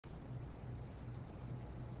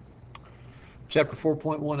Chapter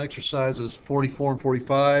 4.1 exercises 44 and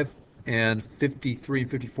 45 and 53 and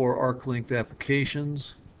 54 arc length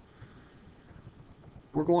applications.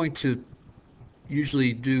 We're going to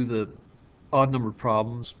usually do the odd numbered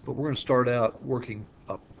problems, but we're going to start out working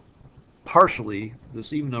partially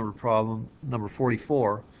this even numbered problem, number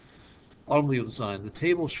 44, automobile design. The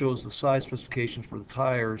table shows the size specifications for the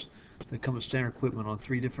tires that come with standard equipment on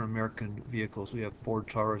 3 different American vehicles. We have Ford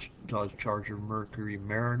Taurus, Dodge Charger, Mercury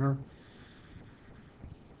Mariner.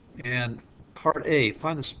 And part A,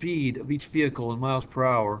 find the speed of each vehicle in miles per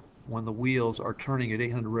hour when the wheels are turning at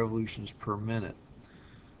 800 revolutions per minute.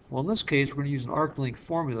 Well, in this case, we're going to use an arc length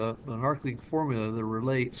formula, but an arc length formula that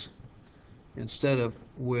relates, instead of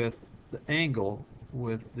with the angle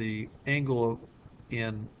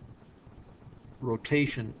in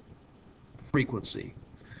rotation frequency.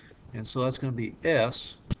 And so that's going to be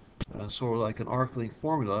S, sort of like an arc length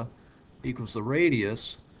formula, equals the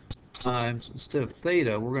radius times, instead of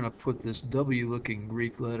theta, we're going to put this W-looking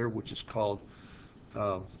Greek letter, which is called,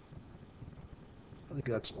 I think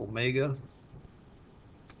that's omega.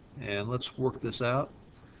 And let's work this out.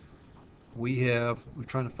 We're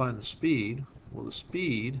trying to find the speed. Well, the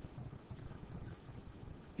speed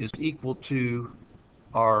is equal to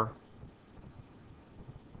our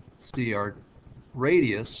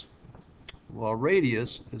radius. Well,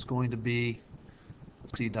 radius is going to be,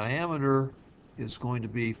 diameter is going to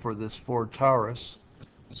be, for this Ford Taurus,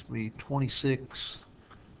 it's going to be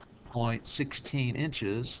 26.16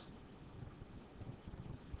 inches.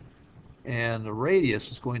 And the radius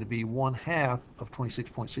is going to be 1/2 of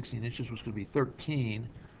 26.16 inches, which is going to be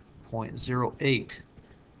 13.08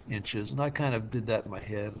 inches. And I kind of did that in my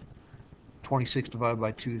head. 26 divided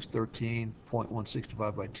by 2 is 13. 0.16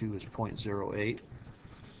 divided by 2 is 0.08.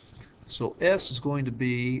 So S is going to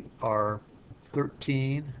be our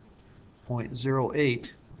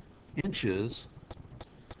 13.08 inches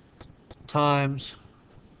times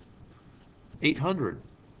 800.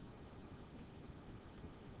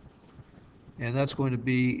 And that's going to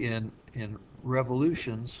be in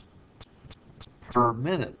revolutions per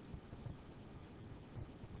minute.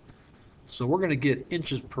 So we're going to get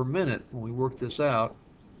inches per minute when we work this out.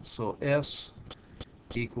 So S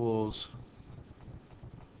equals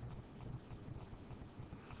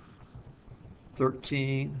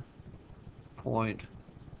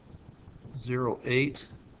 13.08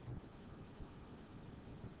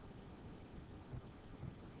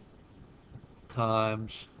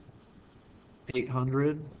 times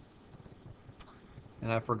 800. And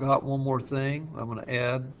I forgot one more thing. I'm going to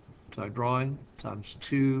add to my drawing, times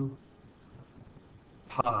 2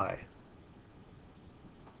 pi.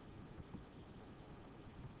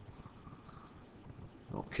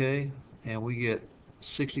 Okay, and we get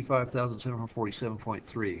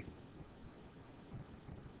 65,747.3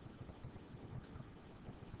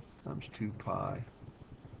 times 2 pi.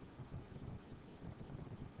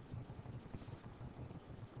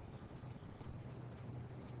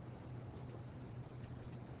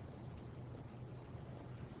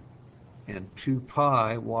 And 2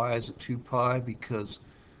 pi, why is it 2 pi? Because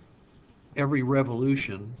every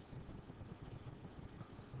revolution,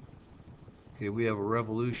 okay, we have a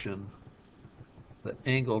revolution, the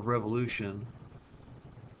angle of revolution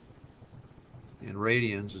in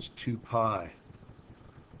radians is 2 pi.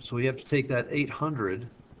 So we have to take that 800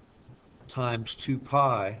 times 2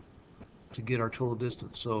 pi to get our total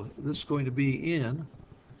distance. So this is going to be in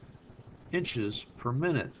inches per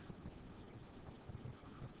minute.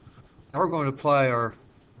 Now we're going to apply our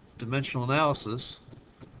dimensional analysis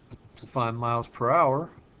to find miles per hour.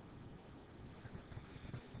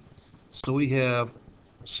 So we have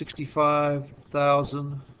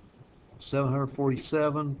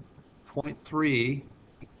 65,747.3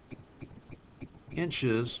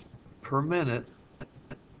 inches per minute.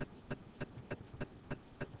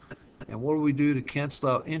 And what do we do to cancel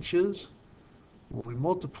out inches? Well, we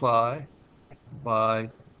multiply by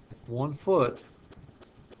 1 foot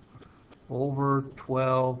over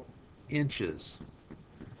 12 inches.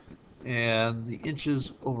 And the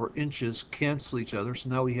inches over inches cancel each other, so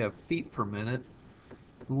now we have feet per minute.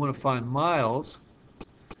 We want to find miles,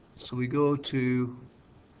 so we go to,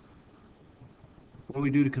 what do we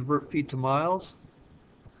do to convert feet to miles?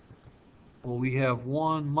 Well, we have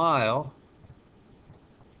 1 mile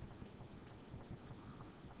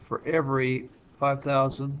for every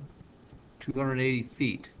 5,280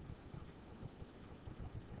 feet.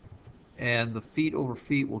 And the feet over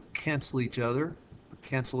feet will cancel each other.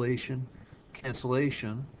 Cancellation,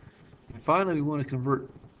 cancellation. And finally, we want to convert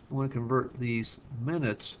these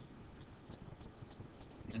minutes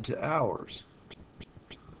into hours.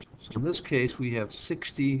 So So in this case, we have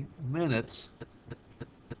 60 minutes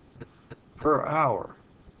per hour.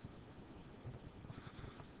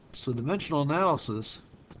 So dimensional analysis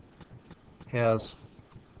has,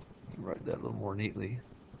 write that a little more neatly,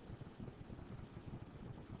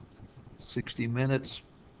 60 minutes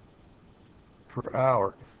per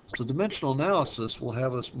hour. So dimensional analysis will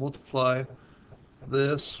have us multiply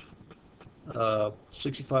this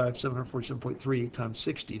 65,747.3 times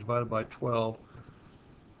 60 divided by 12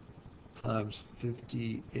 times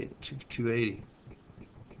 280.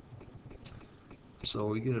 So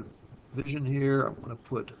we get a division here. I'm going to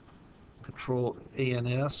put control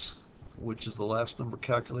ANS, which is the last number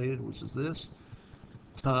calculated, which is this,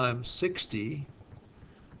 times 60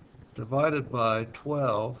 divided by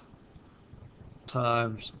 12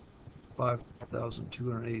 times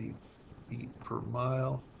 5,280 feet per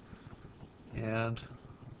mile. And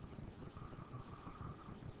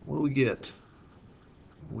what do we get?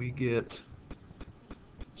 We get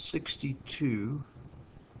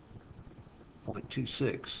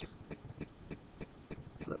 62.26. Is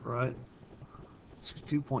that right?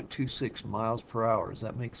 62.26 miles per hour. Does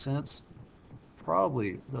that make sense?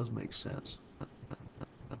 Probably does make sense.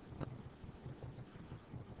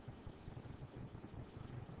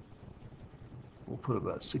 We'll put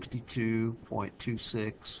about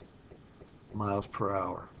 62.26 miles per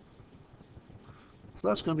hour. So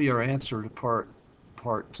that's going to be our answer to part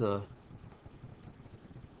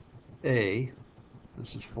A.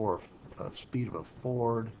 This is for a speed of a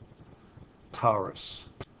Ford Taurus.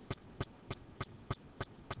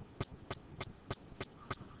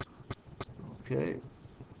 Okay.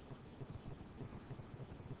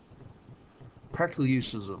 Practical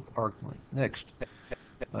uses of arc length. Next,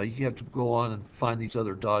 you have to go on and find these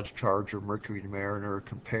other Dodge Charger, Mercury Mariner,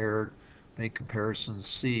 make comparisons,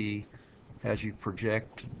 see as you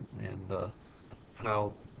project, and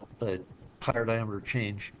how a tire diameter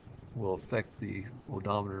change will affect the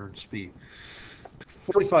odometer and speed.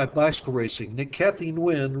 45 bicycle racing. Nick Kathleen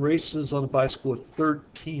Nguyen races on a bicycle with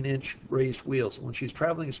 13-inch raised wheels. When she's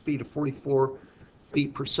traveling a speed of 44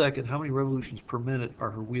 feet per second, how many revolutions per minute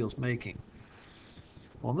are her wheels making?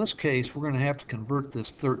 Well, in this case, we're going to have to convert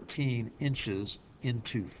this 13 inches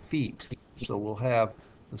into feet. So we'll have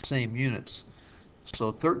the same units.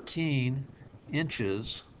 So 13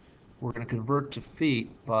 inches, we're going to convert to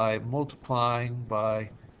feet by multiplying by,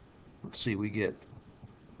 let's see, we get,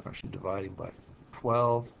 actually dividing by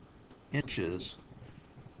 12 inches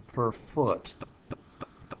per foot.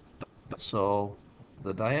 So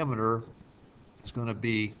the diameter is going to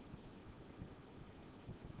be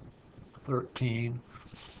 13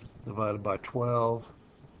 divided by 12.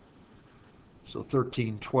 So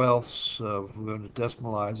 13/12. We're going to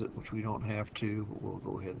decimalize it, which we don't have to, but we'll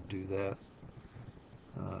go ahead and do that.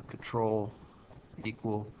 Control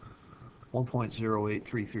equal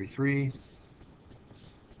 1.08333.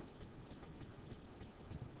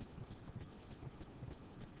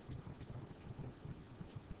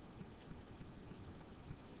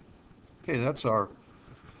 Okay, that's going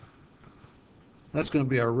to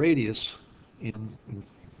be our radius in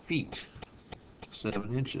feet instead of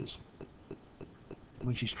in inches.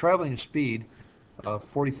 When she's traveling at a speed of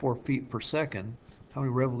 44 feet per second, how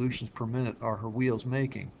many revolutions per minute are her wheels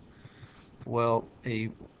making? Well,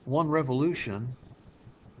 one revolution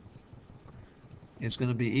is going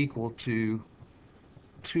to be equal to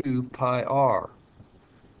 2 pi r,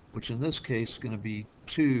 which in this case is going to be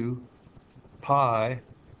 2 pi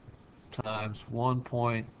times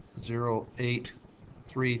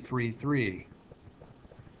 1.08333.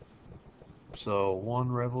 So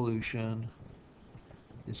one revolution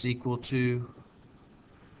is equal to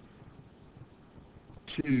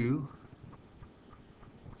 2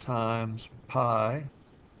 times pi,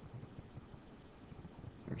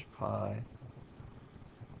 there's pi,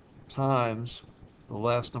 times the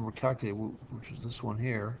last number calculated, which is this one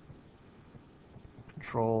here,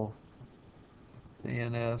 control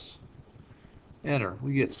ANS, enter.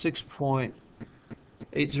 We get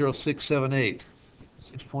 6.80678.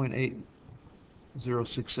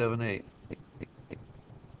 6.80678.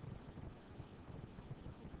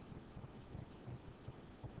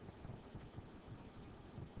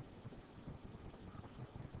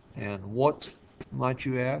 And what, might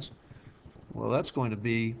you ask? Well, that's going to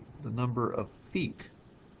be the number of feet.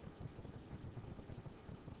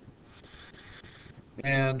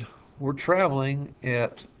 And we're traveling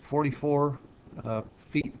at 44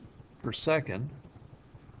 feet per second.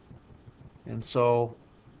 And so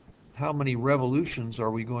how many revolutions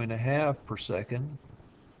are we going to have per second?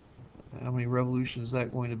 How many revolutions is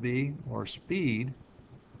that going to be? Or speed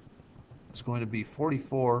is going to be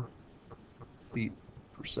 44 feet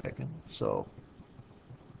per second. So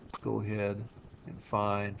let's go ahead and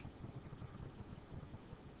find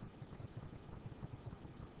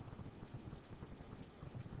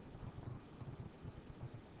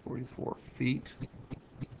 .44 feet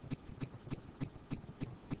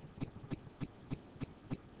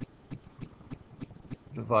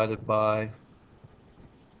divided by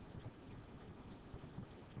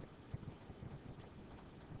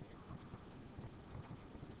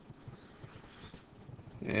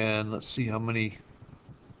and let's see how many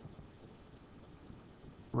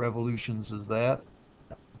revolutions is that.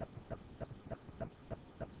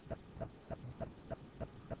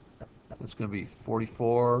 It's going to be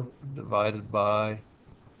 44 divided by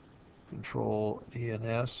control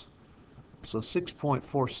ANS. So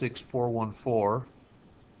 6.46414.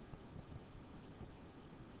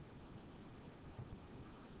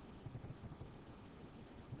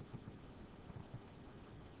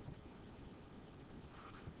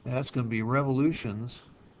 That's going to be revolutions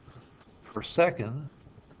per second.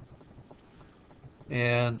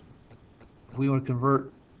 And if we want to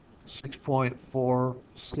convert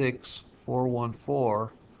 6.46414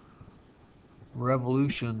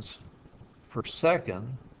 revolutions per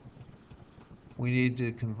second, we need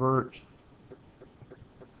to convert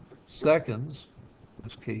seconds, in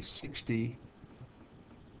this case 60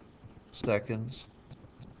 seconds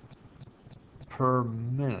per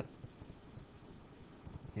minute.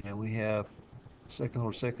 And we have second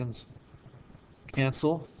over seconds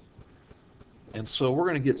cancel. And so we're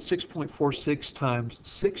going to get 6.46 times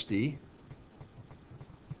 60.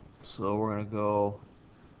 So we're going to go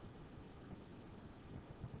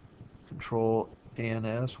control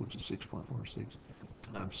ANS, which is 6.46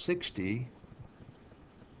 times 60.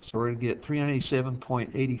 So we're going to get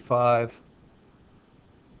 387.85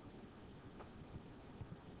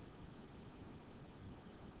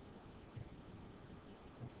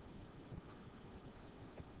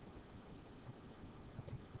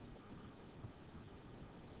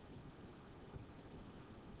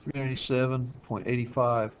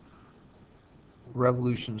 387.85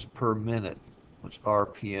 revolutions per minute, which is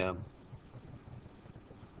RPM.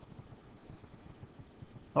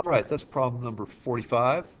 All right, that's problem number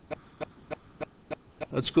 45.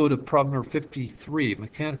 Let's go to problem number 53,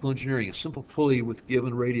 mechanical engineering. A simple pulley with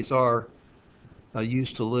given radius R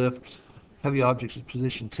used to lift heavy objects in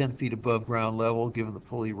position 10 feet above ground level. Given the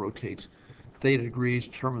pulley rotates theta degrees,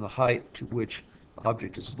 determine the height to which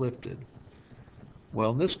object is lifted.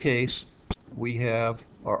 Well, in this case, we have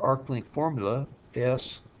our arc length formula,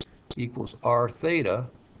 S equals R theta.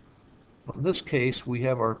 In this case, we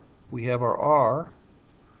have our R,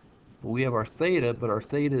 we have our theta, but our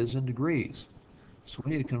theta is in degrees. So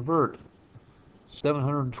we need to convert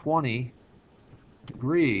 720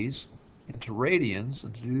 degrees into radians,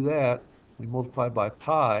 and to do that, we multiply by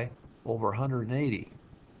pi over 180.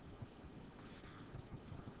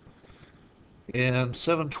 And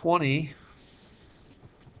 720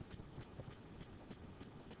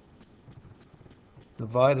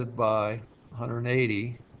 divided by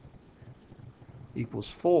 180 equals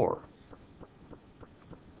 4.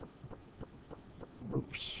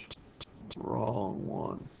 Oops, wrong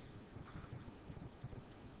one.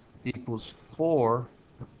 Equals 4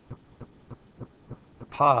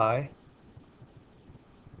 pi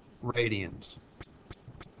radians.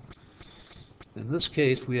 In this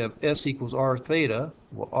case, we have S equals R theta.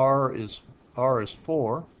 Well, R is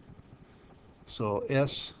 4. So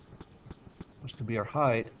S, which can be our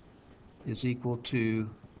height, is equal to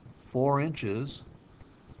 4 inches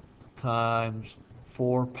times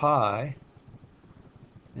 4 pi.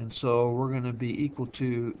 And so we're going to be equal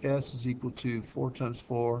to, S is equal to 4 times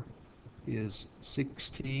 4 is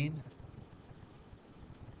 16.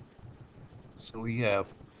 So we have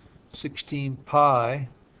 16 pi,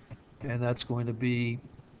 and that's going to be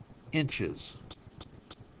inches.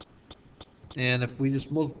 And if we just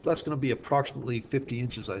that's going to be approximately 50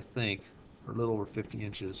 inches, I think, or a little over 50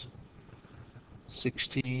 inches.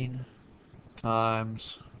 16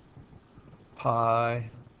 times pi,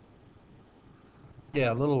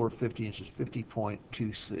 yeah, a little over 50 inches,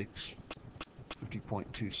 50.26,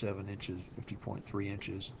 50.27 inches, 50.3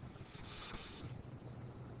 inches.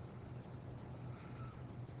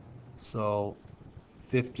 So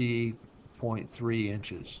 50.3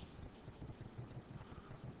 inches.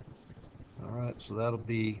 All right, so that'll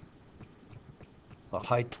be the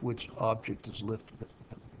height to which object is lifted.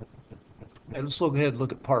 And let's go ahead and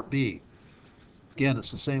look at part B. Again,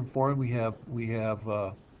 it's the same form. We have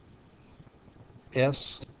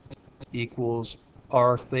S equals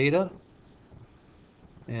R theta.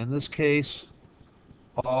 In this case,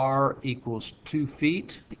 R equals 2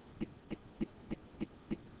 feet.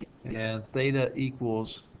 and theta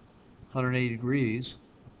equals 180 degrees.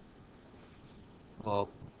 Well,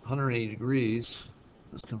 180 degrees,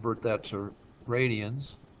 let's convert that to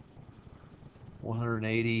radians.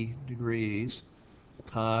 180 degrees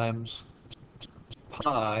times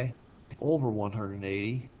pi over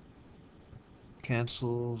 180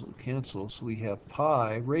 cancels, so we have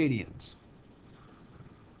pi radians.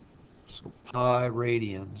 So pi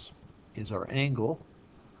radians is our angle.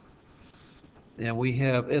 And we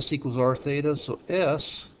have S equals R theta, so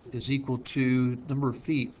S is equal to number of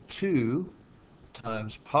feet 2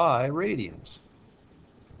 times pi radians.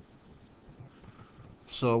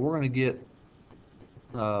 So we're going to get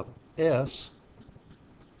S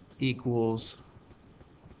equals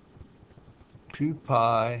 2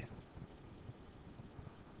 pi,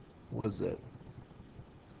 what is that,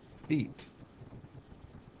 feet.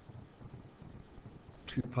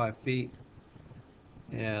 2 pi feet,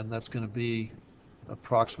 and that's going to be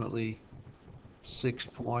approximately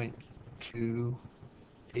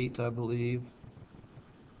 6.28, I believe.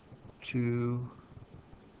 2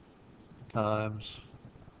 times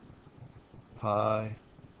pi,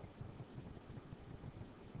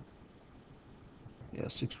 yeah,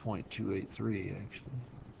 6.283 actually.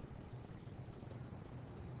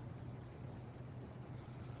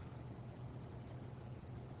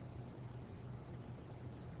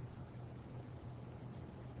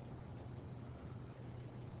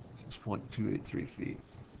 .283 feet.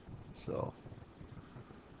 So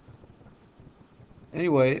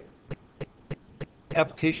anyway,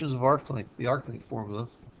 applications of arc length, the arc length formula.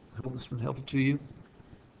 I hope this has been helpful to you,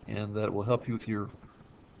 and that will help you with your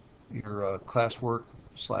classwork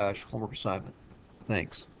 / homework assignment.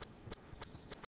 Thanks.